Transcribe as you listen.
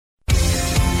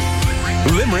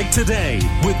Limerick Today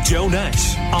with Joe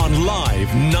Nash on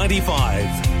Live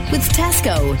 95. With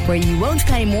Tesco, where you won't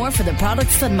pay more for the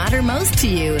products that matter most to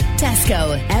you.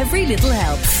 Tesco, every little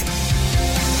helps.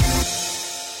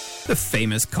 The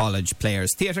famous College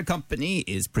Players Theatre Company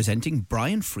is presenting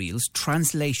Brian Friel's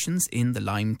Translations in the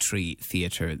Lime Tree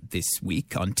Theatre this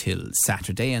week until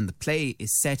Saturday, and the play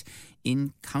is set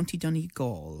in County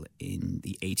Donegal in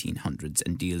the 1800s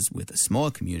and deals with a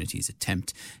small community's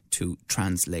attempt to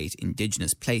translate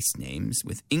Indigenous place names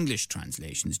with English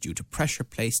translations due to pressure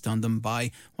placed on them by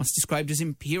what's described as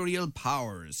imperial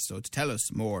powers. So to tell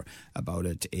us more about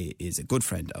it is a good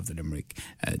friend of the Limerick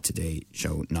Today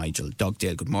show, Nigel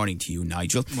Dugdale. Good morning to you,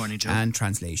 Nigel. Morning, Joe. And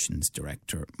Translations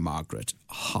Director Margaret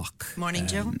Hawk. Morning,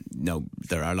 Joe. Now,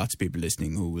 there are lots of people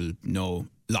listening who will know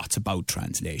lots about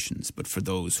translations, but for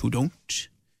those who don't,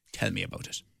 tell me about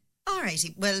it. All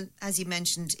righty. Well, as you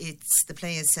mentioned, the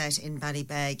play is set in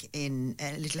Ballybeg in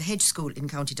a little hedge school in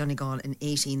County Donegal in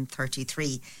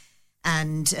 1833.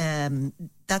 And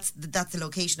that's the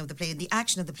location of the play. And the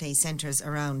action of the play centres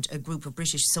around a group of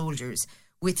British soldiers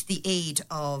with the aid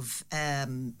of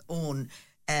Owen,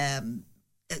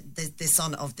 the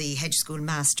son of the hedge school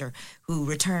master, who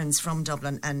returns from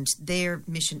Dublin, and their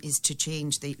mission is to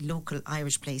change the local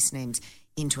Irish place names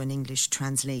into an English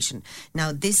translation.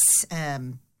 Now, this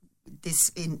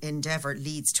endeavour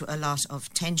leads to a lot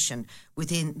of tension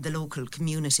within the local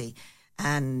community,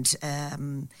 and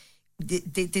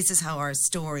this is how our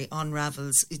story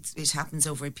unravels. It happens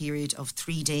over a period of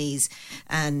 3 days,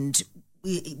 and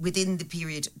within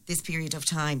this period of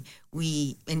time,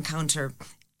 we encounter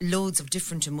loads of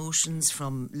different emotions,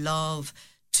 from love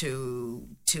to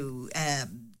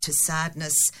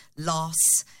sadness, loss,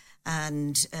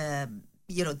 and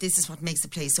this is what makes the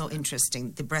play so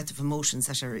interesting, the breadth of emotions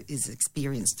that is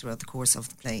experienced throughout the course of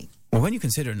the play. Well, when you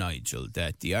consider, Nigel,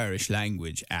 that the Irish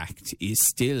Language Act is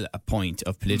still a point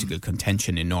of political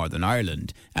contention in Northern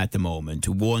Ireland at the moment,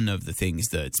 one of the things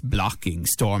that's blocking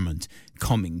Stormont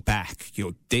coming back,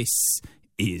 this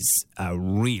is a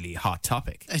really hot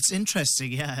topic. It's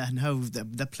interesting, yeah, and how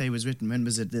that play was written. When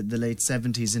was it? The late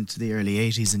 70s into the early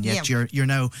 80s, and yet you're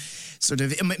now sort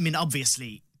of, I mean,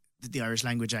 obviously the Irish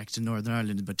Language Act in Northern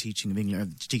Ireland about teaching of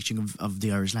English, teaching of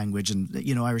the Irish language, and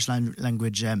Irish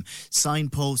language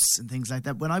signposts and things like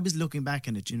that. When I was looking back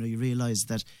on it, you realise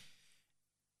that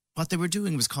what they were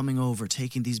doing was coming over,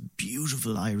 taking these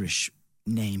beautiful Irish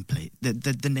nameplate,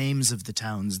 the names of the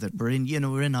towns that were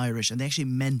in Irish, and they actually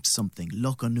meant something.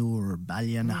 Luckanur,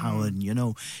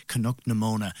 Ballyanahowan,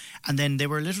 Canuck-Namona, and then they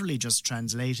were literally just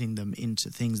translating them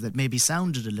into things that maybe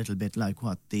sounded a little bit like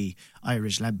what the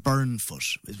Irish, like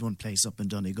Burnfoot is one place up in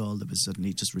Donegal that was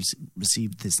suddenly just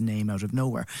received this name out of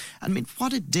nowhere. I mean,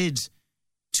 what it did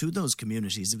to those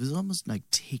communities, it was almost like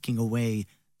taking away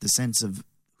the sense of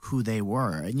who they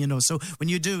were. And so when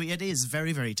you do, it is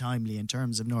very, very timely in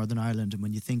terms of Northern Ireland, and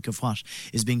when you think of what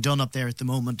is being done up there at the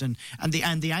moment, and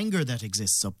the anger that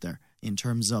exists up there in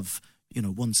terms of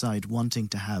one side wanting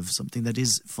to have something that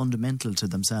is fundamental to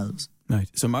themselves. Right.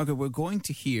 So, Margaret, we're going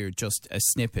to hear just a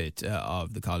snippet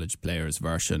of the College Players'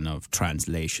 version of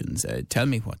Translations. Tell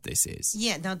me what this is.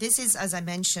 Yeah, now this is, as I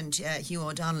mentioned, Hugh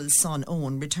O'Donnell's son,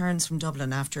 Owen, returns from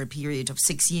Dublin after a period of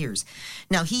 6 years.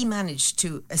 Now, he managed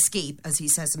to escape, as he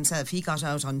says himself. He got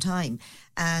out on time,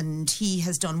 and he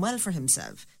has done well for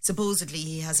himself. Supposedly,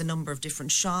 he has a number of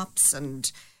different shops and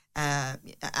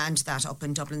that up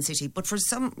in Dublin City. But for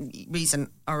some reason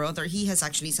or other, he has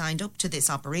actually signed up to this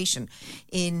operation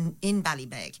in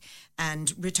Ballybeg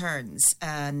and returns.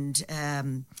 And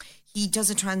he does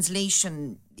a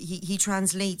translation. He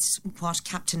translates what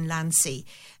Captain Lancy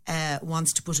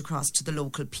wants to put across to the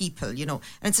local people, and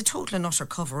it's a total and utter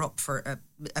cover-up for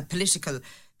a political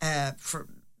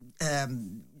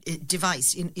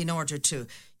device in order to,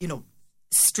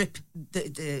 strip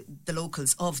the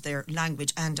locals of their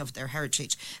language and of their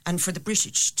heritage, and for the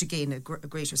British to gain a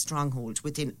greater stronghold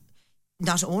within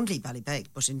not only Ballybeg,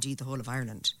 but indeed the whole of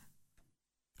Ireland.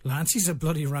 Lancy's a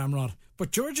bloody ramrod,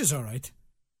 but George is all right.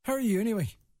 How are you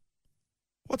anyway?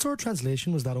 What sort of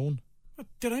translation was that, Owen?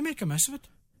 Did I make a mess of it?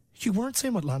 You weren't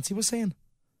saying what Lancy was saying.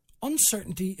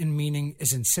 Uncertainty in meaning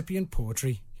is incipient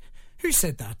poetry. Who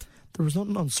said that? There was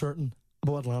nothing uncertain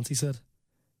about what Lancy said.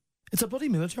 It's a bloody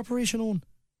military operation, Owen.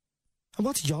 And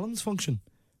what's Yolland's function?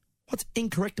 What's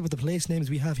incorrect about the place names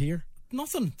we have here?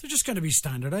 Nothing. They're just going to be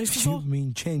standardised, is You all.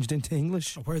 mean changed into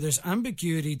English? Where there's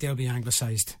ambiguity, they'll be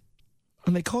anglicised.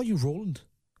 And they call you Roland.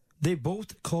 They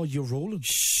both call you Roland.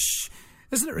 Shh.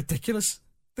 Isn't it ridiculous?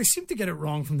 They seem to get it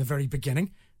wrong from the very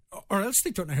beginning. Or else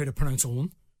they don't know how to pronounce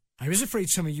Owen. I was afraid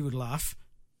some of you would laugh.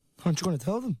 Aren't you going to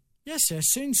tell them? Yes,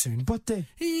 soon. But they...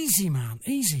 Easy, man,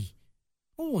 easy.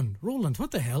 Owen, Roland, what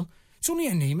the hell? It's only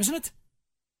a name, isn't it?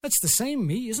 That's the same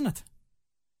me, isn't it?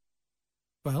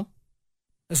 Well,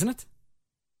 isn't it?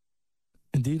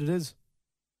 Indeed it is.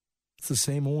 It's the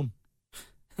same Owen.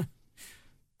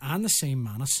 And the same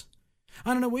Manus.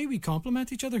 And in a way we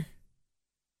complement each other.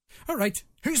 All right,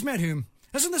 who's met whom?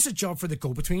 Isn't this a job for the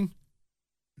go-between?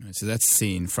 So that's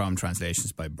seen from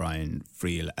translations by Brian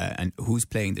Friel. And who's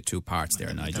playing the two parts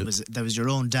there, Nigel? That was your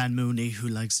own Dan Mooney, who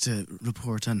likes to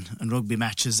report on rugby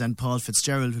matches, and Paul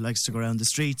Fitzgerald, who likes to go around the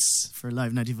streets for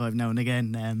Live 95 now and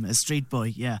again, a street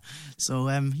boy, yeah. So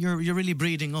you're really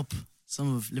breeding up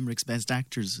some of Limerick's best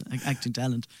actors, acting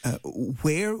talent.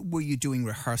 Where were you doing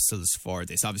rehearsals for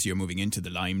this? Obviously, you're moving into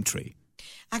the Lime Tree.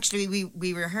 Actually,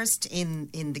 we rehearsed in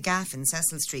the Gaff in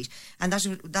Cecil Street, and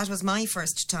that was my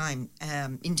first time.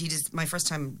 Indeed, it's my first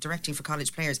time directing for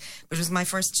college players, but it was my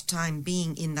first time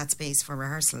being in that space for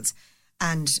rehearsals,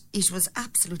 and it was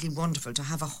absolutely wonderful to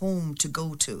have a home to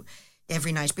go to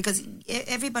every night, because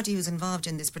everybody who's involved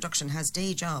in this production has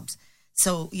day jobs.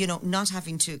 So, you know, not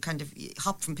having to kind of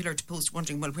hop from pillar to post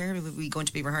wondering, well, where are we going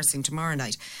to be rehearsing tomorrow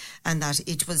night? And that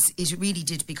it really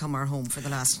did become our home for the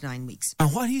last 9 weeks.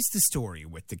 And what is the story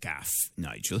with the Gaff,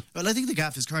 Nigel? Well, I think the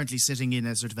Gaff is currently sitting in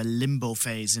a sort of a limbo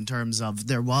phase in terms of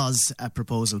there was a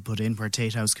proposal put in where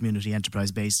Tate House Community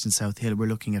Enterprise based in South Hill were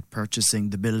looking at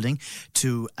purchasing the building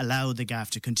to allow the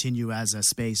Gaff to continue as a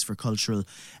space for cultural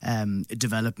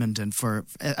development and for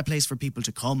a place for people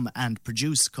to come and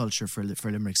produce culture for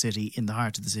Limerick City in the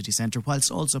heart of the city centre,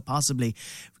 whilst also possibly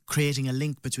creating a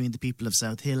link between the people of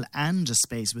South Hill and a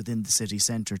space within the city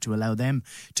centre to allow them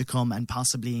to come and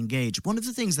possibly engage. One of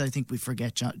the things that I think we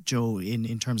forget, Joe,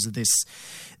 in terms of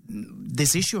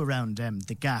this issue around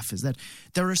the Gaff is that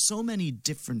there are so many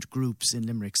different groups in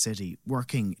Limerick City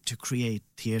working to create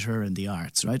theatre and the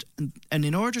arts, right? And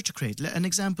in order to create, an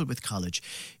example with college,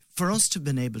 for us to have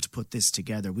been able to put this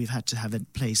together, we've had to have a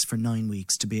place for 9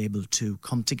 weeks to be able to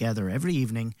come together every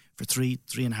evening for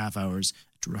 3.5 hours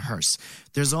to rehearse.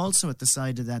 There's also at the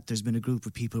side of that, there's been a group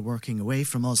of people working away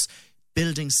from us,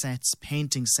 building sets,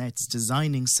 painting sets,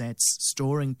 designing sets,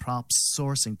 storing props,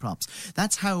 sourcing props.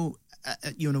 That's how,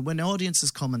 when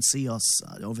audiences come and see us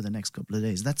over the next couple of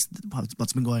days, that's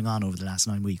what's been going on over the last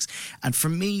 9 weeks. And for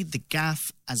me, the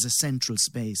Gaff as a central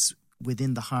space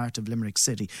within the heart of Limerick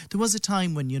City. There was a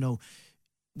time when,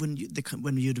 when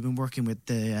you'd have been working with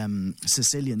the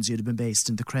Sicilians, you'd have been based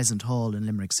in the Crescent Hall in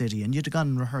Limerick City, and you'd have gone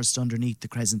and rehearsed underneath the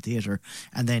Crescent Theatre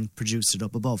and then produced it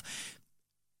up above.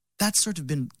 That's sort of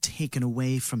been taken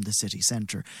away from the city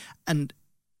centre. And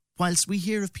whilst we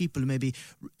hear of people, maybe,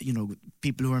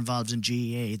 people who are involved in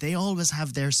GEA, they always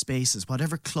have their spaces.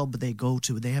 Whatever club they go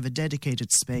to, they have a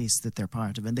dedicated space that they're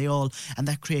part of, and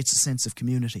that creates a sense of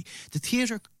community. The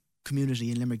theatre community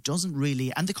in Limerick doesn't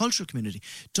really, and the cultural community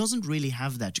doesn't really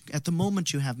have that. At the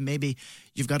moment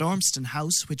you've got Ormston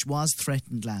House, which was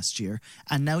threatened last year,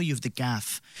 and now you've the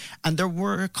Gaff. And there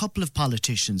were a couple of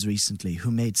politicians recently who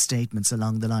made statements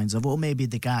along the lines of, maybe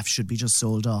the Gaff should be just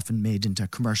sold off and made into a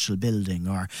commercial building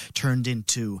or turned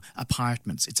into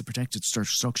apartments. It's a protected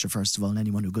structure, first of all, and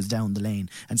anyone who goes down the lane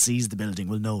and sees the building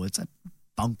will know it's a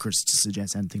bonkers to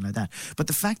suggest anything like that. But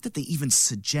the fact that they even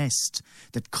suggest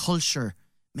that culture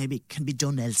maybe can be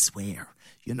done elsewhere,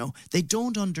 they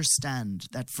don't understand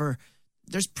that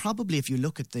there's probably, if you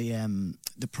look at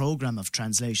the programme of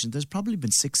translation, there's probably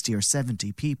been 60 or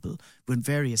 70 people with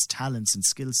various talents and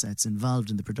skill sets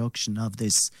involved in the production of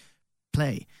this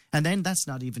play. And then that's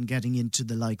not even getting into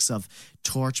the likes of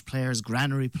torch players,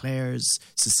 granary players,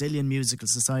 Sicilian Musical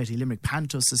Society, Limerick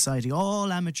Panto Society,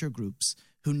 all amateur groups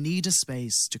who need a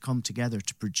space to come together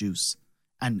to produce.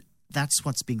 And that's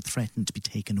what's being threatened to be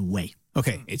taken away.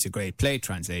 Okay, it's a great play.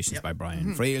 Translations by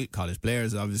Brian Friel. College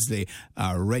players obviously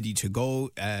are ready to go,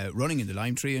 running in the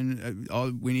Lime Tree, and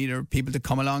all we need are people to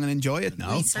come along and enjoy it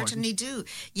now. We certainly do.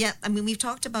 Yeah, I mean, we've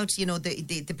talked about,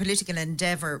 the political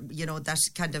endeavour, that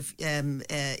kind of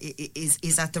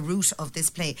is at the root of this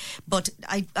play. But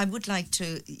I would like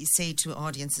to say to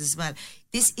audiences as well,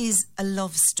 this is a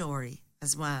love story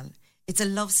as well. It's a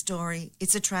love story,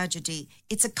 it's a tragedy,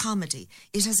 it's a comedy.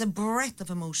 It has a breadth of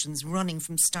emotions running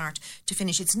from start to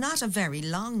finish. It's not a very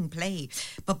long play,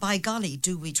 but by golly,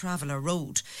 do we travel a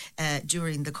road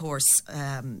during the course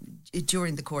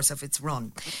of its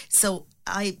run. So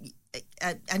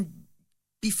and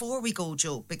before we go,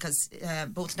 Joe, because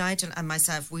both Nigel and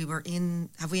myself, we were in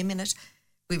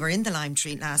the Lime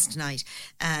Tree last night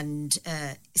and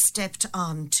stepped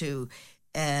onto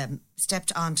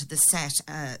the set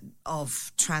of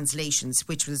Translations,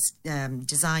 which was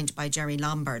designed by Jerry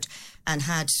Lombard and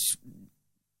had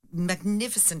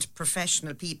magnificent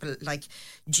professional people like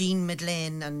Jean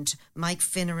Midlane and Mike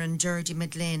Finneran, Geordie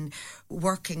Midlane,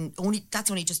 working,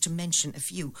 that's only just to mention a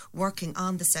few, working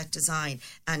on the set design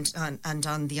and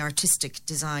on the artistic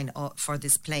design for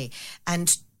this play.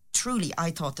 And truly,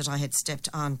 I thought that I had stepped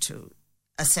onto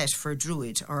a set for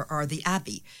Druid or the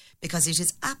Abbey, because it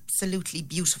is absolutely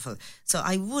beautiful. So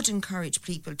I would encourage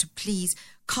people to please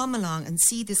come along and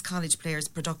see this College Players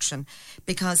production,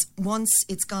 because once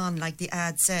it's gone, like the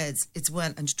ad says, it's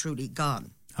well and truly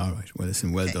gone. All right. Well,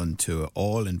 listen, well done to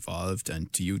all involved,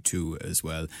 and to you two as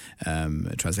well.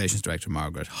 Translations Director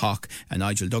Margaret Hawk and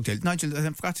Nigel Dugdale. Nigel, I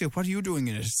forgot to, what are you doing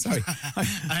in it? Sorry.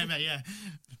 I'm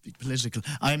political.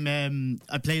 I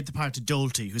played the part of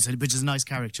Dolty, which is a nice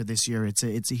character this year.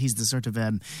 He's the sort of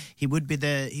he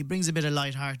brings a bit of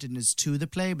lightheartedness to the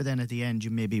play, but then at the end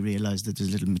you maybe realise that there's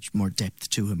a little much more depth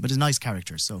to him. But a nice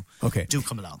character, so do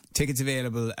come along. Tickets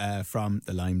available from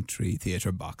the Lime Tree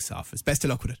Theatre box office. Best of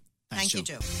luck with it. Thank you,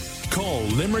 Joe. Call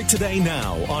Limerick today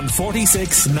now on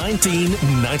 46 19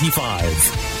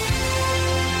 95.